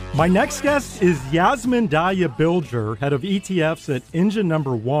My next guest is Yasmin Dahya Bilger, head of ETFs at Engine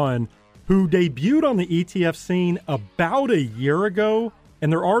Number 1, who debuted on the ETF scene about a year ago,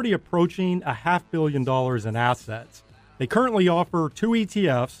 and they're already approaching $500 million in assets. They currently offer two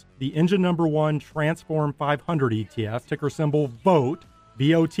ETFs, the Engine Number 1 Transform 500 ETF, ticker symbol VOTE,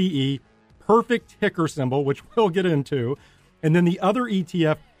 V-O-T-E, perfect ticker symbol, which we'll get into. And then the other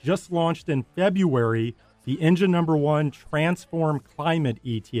ETF just launched in February, the Engine Number 1 Transform Climate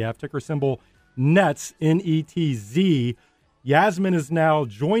ETF, ticker symbol NETZ, N-E-T-Z. Yasmin is now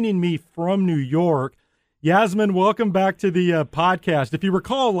joining me from New York. Yasmin, welcome back to the podcast. If you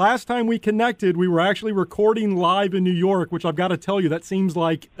recall, last time we connected, we were actually recording live in New York, which I've got to tell you, that seems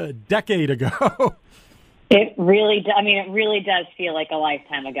like a decade ago. It really does feel like a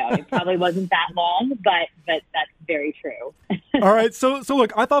lifetime ago. It probably wasn't that long, but that's very true. All right. So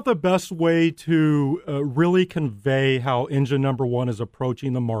look, I thought the best way to really convey how Engine Number 1 is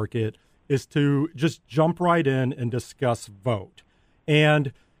approaching the market is to just jump right in and discuss VOTE.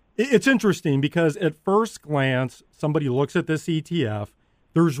 And it's interesting because at first glance, somebody looks at this ETF,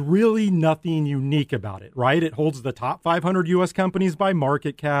 there's really nothing unique about it, right? It holds the top 500 U.S. companies by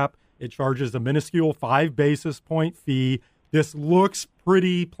market cap. It charges a minuscule 5 basis point fee. This looks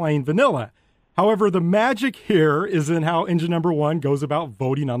pretty plain vanilla. However, the magic here is in how Engine Number 1 goes about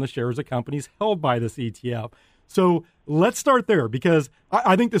voting on the shares of companies held by this ETF. So let's start there because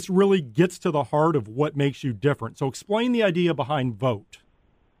I think this really gets to the heart of what makes you different. So explain the idea behind VOTE.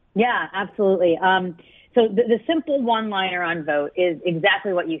 Yeah, absolutely. So the simple one-liner on VOTE is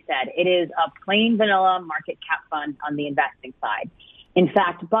exactly what you said. It is a plain vanilla market cap fund on the investing side. In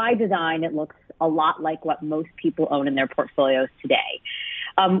fact, by design, it looks a lot like what most people own in their portfolios today.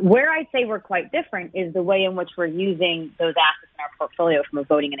 Where I say we're quite different is the way in which we're using those assets in our portfolio from a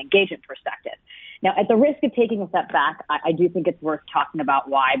voting and engagement perspective. Now, at the risk of taking a step back, I do think it's worth talking about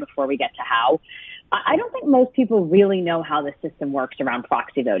why before we get to how. I don't think most people really know how the system works around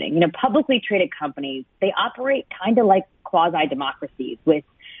proxy voting. You know, publicly traded companies, they operate kind of like quasi-democracies with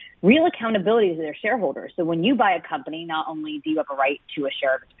real accountability to their shareholders. So when you buy a company, not only do you have a right to a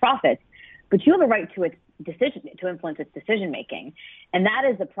share of its profits, but you have a right to its decision, to influence its decision making. And that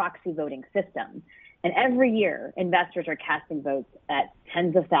is the proxy voting system. And every year, investors are casting votes at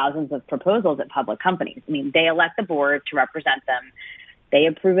tens of thousands of proposals at public companies. I mean, they elect the board to represent them. They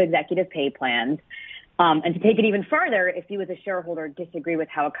approve executive pay plans. And to take it even further, if you as a shareholder disagree with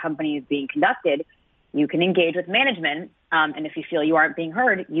how a company is being conducted, you can engage with management, and if you feel you aren't being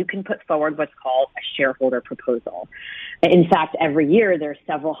heard, you can put forward what's called a shareholder proposal. In fact, every year there's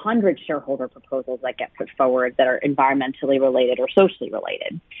several hundred shareholder proposals that get put forward that are environmentally related or socially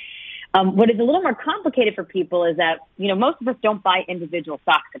related. What is a little more complicated for people is that, you know, most of us don't buy individual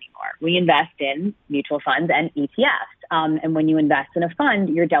stocks anymore. We invest in mutual funds and ETFs. And when you invest in a fund,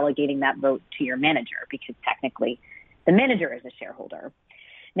 you're delegating that vote to your manager because technically the manager is a shareholder.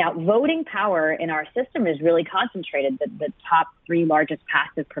 Now, voting power in our system is really concentrated. The top 3 largest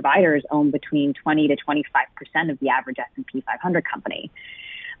passive providers own between 20 to 25% of the average S&P 500 company.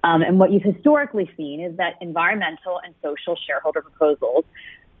 And what you've historically seen is that environmental and social shareholder proposals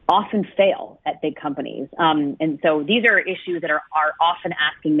often fail at big companies. And so these are issues that are often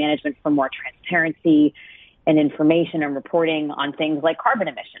asking management for more transparency and information and reporting on things like carbon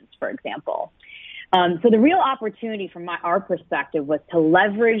emissions, for example. So the real opportunity from our perspective was to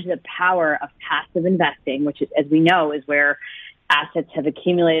leverage the power of passive investing, which is, as we know, is where assets have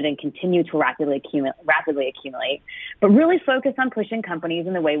accumulated and continue to rapidly accumulate, but really focus on pushing companies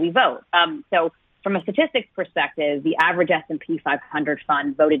in the way we vote. So from a statistics perspective, the average S&P 500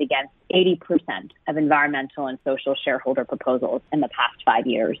 fund voted against 80% of environmental and social shareholder proposals in the past 5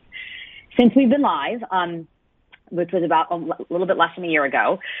 years. Since we've been live, which was about a little bit less than a year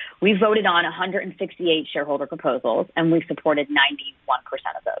ago, we voted on 168 shareholder proposals, and we supported 91%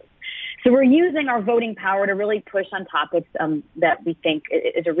 of those. So we're using our voting power to really push on topics that we think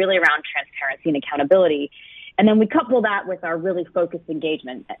is really around transparency and accountability. And then we couple that with our really focused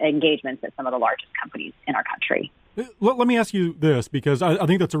engagements at some of the largest companies in our country. Let me ask you this, because I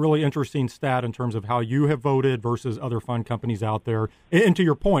think that's a really interesting stat in terms of how you have voted versus other fund companies out there. And to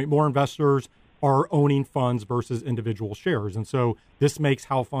your point, more investors are owning funds versus individual shares. And so this makes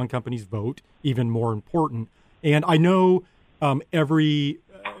how fund companies vote even more important. And I know every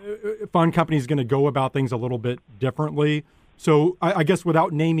fund company is going to go about things a little bit differently. So I guess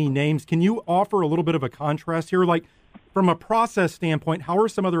without naming names, can you offer a little bit of a contrast here? Like from a process standpoint, how are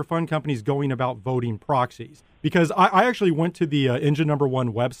some other fund companies going about voting proxies? Because I actually went to the Engine Number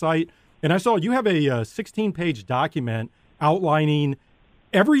 1 website and I saw you have a 16-page document outlining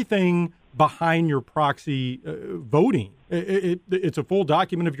everything behind your proxy voting. It's a full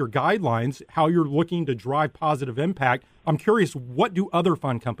document of your guidelines, how you're looking to drive positive impact. I'm curious, what do other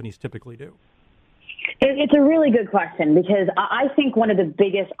fund companies typically do? It's a really good question, because I think one of the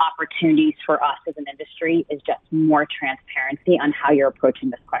biggest opportunities for us as an industry is just more transparency on how you're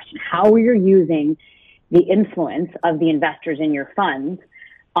approaching this question, how you're using the influence of the investors in your funds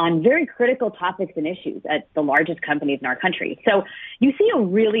on very critical topics and issues at the largest companies in our country. So you see a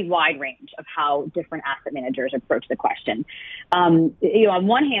really wide range of how different asset managers approach the question. On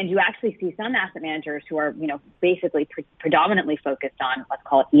one hand, you actually see some asset managers who are, basically predominantly focused on, let's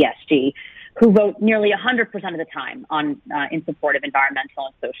call it ESG, who vote nearly 100% of the time on in support of environmental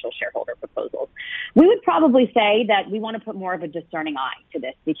and social shareholder proposals. We would probably say that we want to put more of a discerning eye to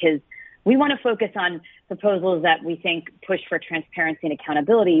this, because we want to focus on proposals that we think push for transparency and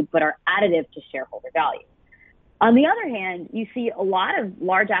accountability, but are additive to shareholder value. On the other hand, you see a lot of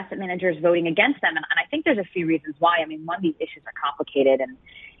large asset managers voting against them. And I think there's a few reasons why. I mean, one, these issues are complicated, and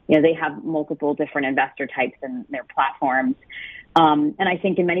they have multiple different investor types in their platforms. And I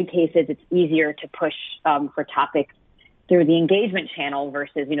think in many cases, it's easier to push for topics through the engagement channel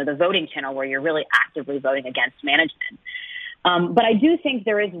versus, the voting channel, where you're really actively voting against management. But I do think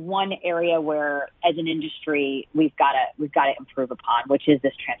there is one area where, as an industry, we've got to improve upon, which is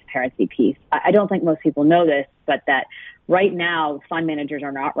this transparency piece. I don't think most people know this, but that right now, fund managers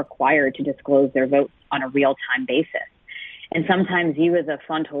are not required to disclose their votes on a real-time basis. And sometimes you, as a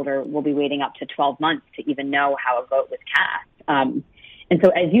fund holder, will be waiting up to 12 months to even know how a vote was cast. And so,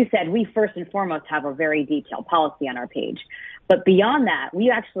 as you said, we first and foremost have a very detailed policy on our page. But beyond that, we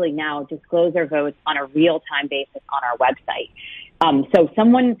actually now disclose our votes on a real-time basis on our website. So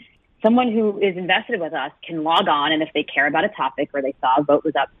someone who is invested with us can log on, and if they care about a topic or they saw a vote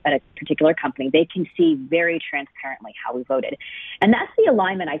was up at a particular company, they can see very transparently how we voted. And that's the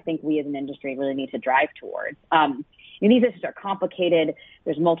alignment I think we as an industry really need to drive towards. These issues are complicated.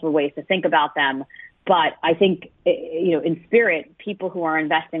 There's multiple ways to think about them. But I think, in spirit, people who are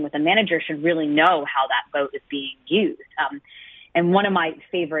investing with a manager should really know how that vote is being used. And one of my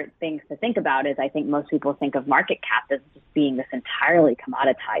favorite things to think about is, I think most people think of market cap as just being this entirely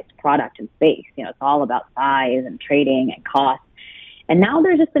commoditized product and space. It's all about size and trading and cost. And now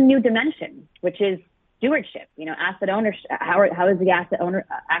there's just a new dimension, which is stewardship. Asset ownership. How is the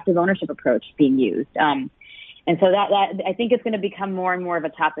active ownership approach being used? And so that I think it's going to become more and more of a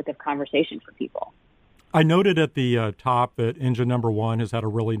topic of conversation for people. I noted at the top that engine number one has had a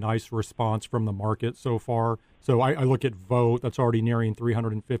really nice response from the market so far. So I look at Vote, that's already nearing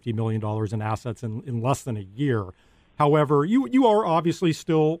 $350 million in assets in less than a year. However, you are obviously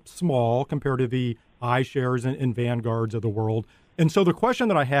still small compared to the iShares and Vanguards of the world. And so the question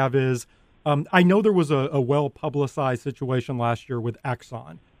that I have is, I know there was a well-publicized situation last year with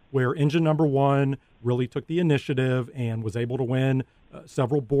Exxon, where engine number one really took the initiative and was able to win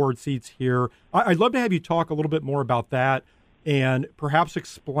several board seats here. I'd love to have you talk a little bit more about that and perhaps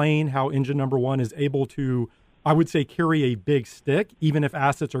explain how engine number one is able to, I would say, carry a big stick, even if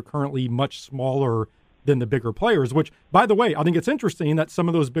assets are currently much smaller than the bigger players, which, by the way, I think it's interesting that some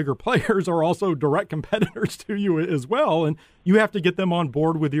of those bigger players are also direct competitors to you as well, and you have to get them on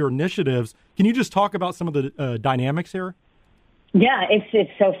board with your initiatives. Can you just talk about some of the dynamics here? Yeah,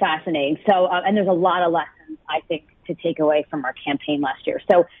 it's so fascinating. So, and there's a lot of lessons, I think, to take away from our campaign last year.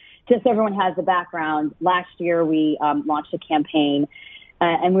 So just so everyone has the background, last year we launched a campaign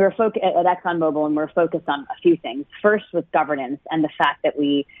and we were focused at ExxonMobil, and we were focused on a few things. First was governance, and the fact that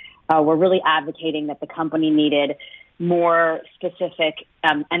we were really advocating that the company needed more specific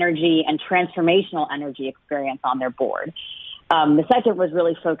energy and transformational energy experience on their board. The second was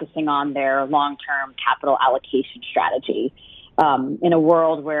really focusing on their long-term capital allocation strategy. In a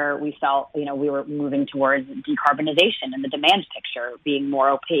world where we felt, we were moving towards decarbonization and the demand picture being more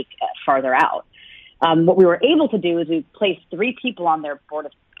opaque farther out. What we were able to do is we placed 3 people on their board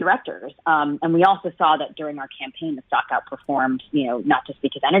of directors. And we also saw that during our campaign, the stock outperformed, not just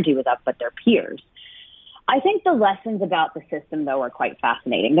because energy was up, but their peers. I think the lessons about the system, though, are quite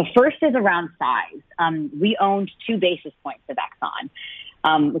fascinating. The first is around size. We owned 2 basis points of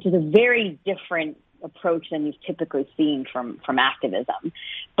Exxon, which is a very different approach than you've typically seen from activism.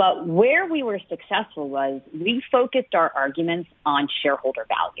 But where we were successful was we focused our arguments on shareholder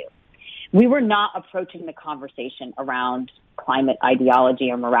value. We were not approaching the conversation around climate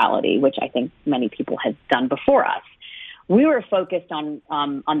ideology or morality, which I think many people had done before us. We were focused on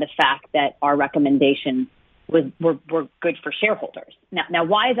the fact that our recommendations were good for shareholders. Now,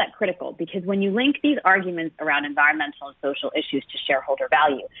 why is that critical? Because when you link these arguments around environmental and social issues to shareholder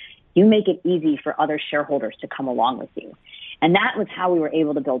value, you make it easy for other shareholders to come along with you. And that was how we were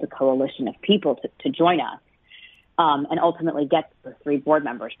able to build a coalition of people to join us and ultimately get the 3 board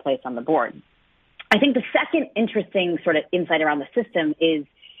members placed on the board. I think the second interesting sort of insight around the system is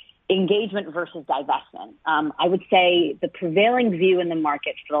engagement versus divestment. I would say the prevailing view in the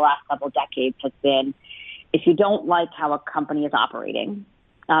market for the last couple of decades has been, if you don't like how a company is operating,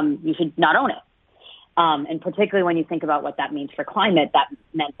 you should not own it. And particularly when you think about what that means for climate, that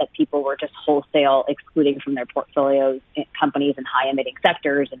meant that people were just wholesale excluding from their portfolios companies in high emitting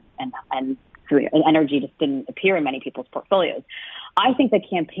sectors, and energy just didn't appear in many people's portfolios. I think the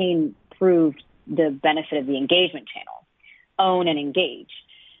campaign proved the benefit of the engagement channel, own and engage.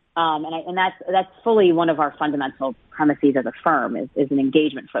 And that's fully one of our fundamental premises as a firm is an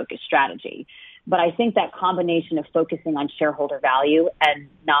engagement focused strategy. But I think that combination of focusing on shareholder value and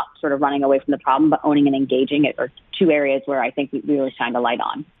not sort of running away from the problem, but owning and engaging it are 2 areas where I think we really shine a light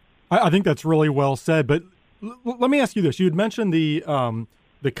on. I think that's really well said. But let me ask you this. You had mentioned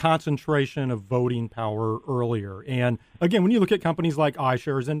the concentration of voting power earlier. And again, when you look at companies like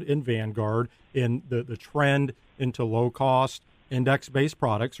iShares and Vanguard and the trend into low cost index-based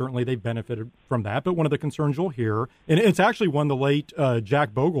products, certainly they've benefited from that. But one of the concerns you'll hear, and it's actually one the late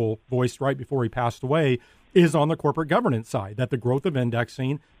Jack Bogle voiced right before he passed away, is on the corporate governance side, that the growth of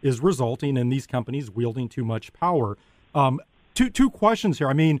indexing is resulting in these companies wielding too much power. Two questions here.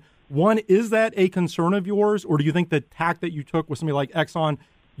 I mean, one, is that a concern of yours, or do you think the tack that you took with somebody like Exxon,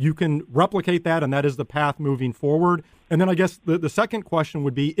 you can replicate that and that is the path moving forward? And then I guess the second question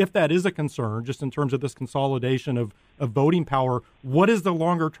would be, if that is a concern, just in terms of this consolidation of voting power, what is the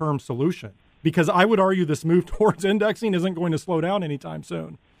longer term solution? Because I would argue this move towards indexing isn't going to slow down anytime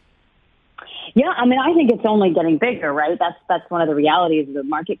soon. Yeah, I mean, I think it's only getting bigger, right? That's one of the realities of the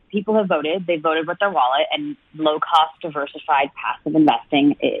market. People have voted. They voted with their wallet, and low-cost, diversified, passive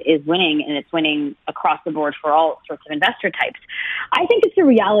investing is winning, and it's winning across the board for all sorts of investor types. I think it's a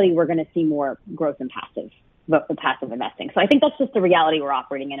reality we're going to see more growth in passive investing. So I think that's just the reality we're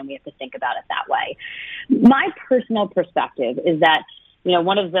operating in, and we have to think about it that way. My personal perspective is that, you know,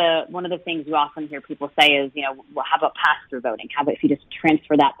 one of the things you often hear people say is, you know, well, how about pass-through voting? How about if you just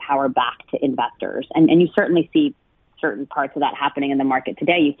transfer that power back to investors? And you certainly see certain parts of that happening in the market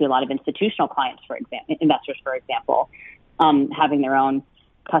today. You see a lot of institutional clients, investors, for example, having their own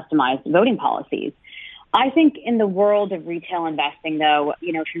customized voting policies. I think in the world of retail investing, though,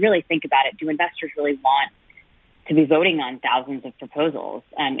 you know, if you really think about it, do investors really want to be voting on thousands of proposals?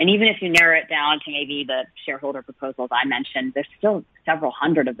 And even if you narrow it down to maybe the shareholder proposals I mentioned, there's still several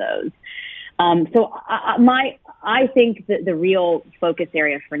hundred of those. So I think that the real focus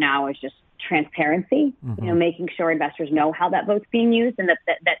area for now is just transparency, you know, making sure investors know how that vote's being used and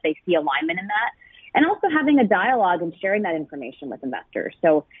that they see alignment in that. And also having a dialogue and sharing that information with investors.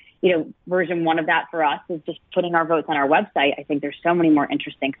 So, you know, version 1 of that for us is just putting our votes on our website. I think there's so many more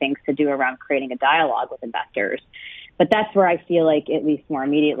interesting things to do around creating a dialogue with investors. But that's where I feel like, at least more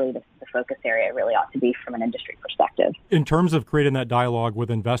immediately, the focus area really ought to be from an industry perspective. In terms of creating that dialogue with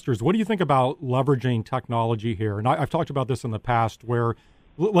investors, what do you think about leveraging technology here? And I've talked about this in the past where,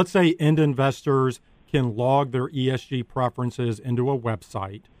 let's say, end investors can log their ESG preferences into a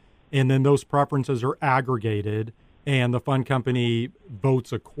website, and then those preferences are aggregated and the fund company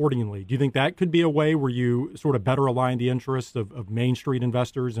votes accordingly. Do you think that could be a way where you sort of better align the interests of Main Street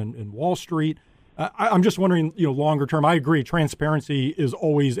investors and Wall Street? I'm just wondering, you know, longer term, I agree, transparency is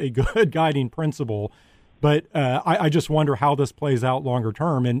always a good guiding principle, but I just wonder how this plays out longer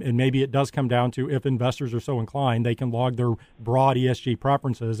term. And maybe it does come down to, if investors are so inclined, they can log their broad ESG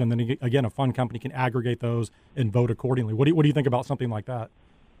preferences. And then again, a fund company can aggregate those and vote accordingly. What do you think about something like that?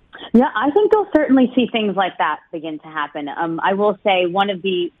 Yeah, I think you'll certainly see things like that begin to happen. I will say one of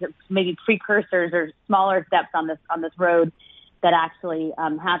the maybe precursors or smaller steps on this road that actually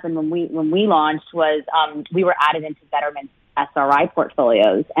happened when we launched was we were added into Betterment's SRI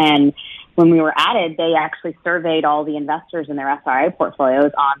portfolios. And when we were added, they actually surveyed all the investors in their SRI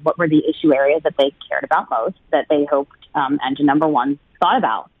portfolios on what were the issue areas that they cared about most, that they hoped engine number 1 thought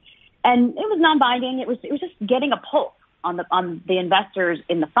about. And it was non-binding. It was just getting a pulse on the investors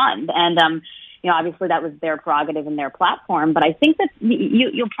in the fund. And, you know, obviously that was their prerogative and their platform. But I think that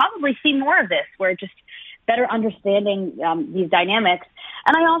you'll probably see more of this, where just better understanding these dynamics.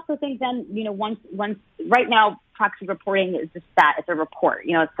 And I also think then, you know, once right now, proxy reporting is just that, it's a report.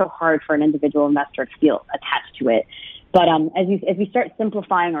 You know, it's so hard for an individual investor to feel attached to it. But as we start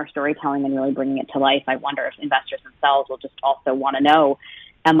simplifying our storytelling and really bringing it to life, I wonder if investors themselves will just also want to know,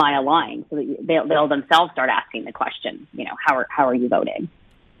 am I aligned? So that they'll themselves start asking the question, you know, how are you voting?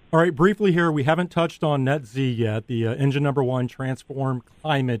 All right, briefly here, we haven't touched on NetZ yet, the engine number one Transform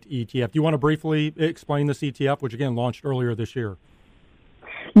Climate ETF. Do you want to briefly explain this ETF, which again launched earlier this year?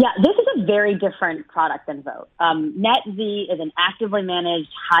 Yeah, this is a very different product than Vote. NetZ is an actively managed,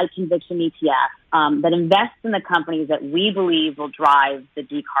 high-conviction ETF that invests in the companies that we believe will drive the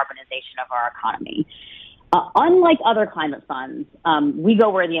decarbonization of our economy. Unlike other climate funds, we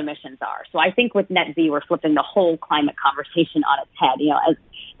go where the emissions are. So I think with NetZ, we're flipping the whole climate conversation on its head. As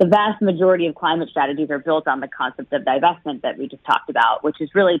the vast majority of climate strategies are built on the concept of divestment that we just talked about, which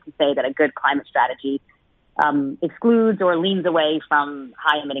is really to say that a good climate strategy excludes or leans away from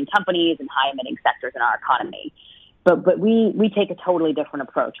high-emitting companies and high-emitting sectors in our economy. But we take a totally different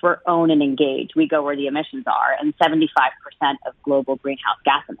approach. We're own and engage. We go where the emissions are, and 75% of global greenhouse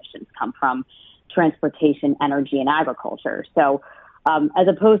gas emissions come from transportation, energy, and agriculture. So as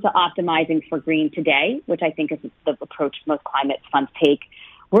opposed to optimizing for green today, which I think is the approach most climate funds take,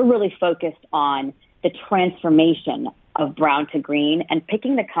 we're really focused on the transformation of brown to green and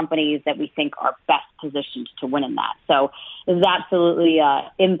picking the companies that we think are best positioned to win in that. So it's absolutely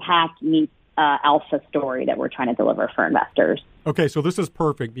impact meets alpha story that we're trying to deliver for investors. Okay, so this is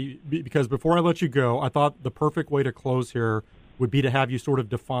perfect because before I let you go, I thought the perfect way to close here would be to have you sort of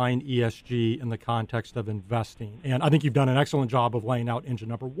define ESG in the context of investing. And I think you've done an excellent job of laying out engine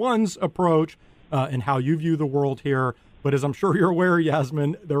number one's approach and how you view the world here. But as I'm sure you're aware,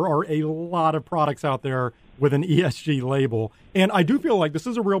 Yasmin, there are a lot of products out there with an ESG label. And I do feel like this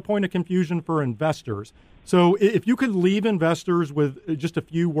is a real point of confusion for investors. So if you could leave investors with just a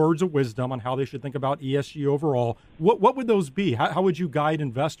few words of wisdom on how they should think about ESG overall, what would those be? How would you guide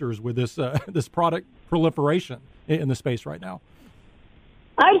investors with this this product proliferation in the space right now?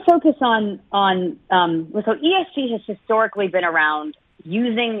 I'd focus on so ESG has historically been around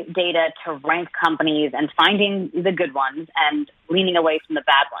using data to rank companies and finding the good ones and leaning away from the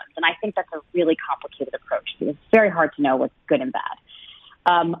bad ones. And I think that's a really complicated approach because it's very hard to know what's good and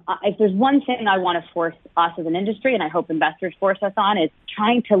bad. If there's one thing I want to force us as an industry, and I hope investors force us on, is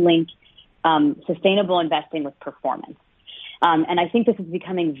trying to link sustainable investing with performance. And I think this is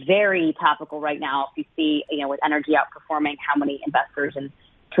becoming very topical right now. If you see, with energy outperforming, how many investors in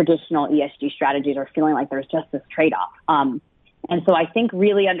traditional ESG strategies are feeling like there's just this trade-off. And so I think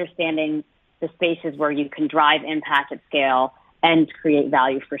really understanding the spaces where you can drive impact at scale and create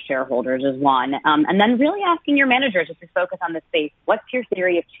value for shareholders is one. And then really asking your managers, if you focus on this space, what's your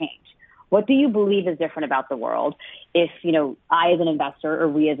theory of change? What do you believe is different about the world if, I as an investor or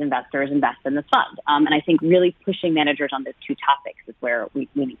we as investors invest in this fund? And I think really pushing managers on those two topics is where we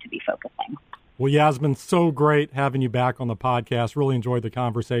need to be focusing. Well, Yasmin, so great having you back on the podcast. Really enjoyed the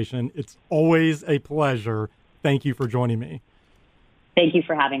conversation. It's always a pleasure. Thank you for joining me. Thank you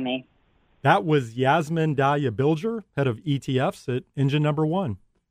for having me. That was Yasmin Dahya Bilger, head of ETFs at Engine Number One.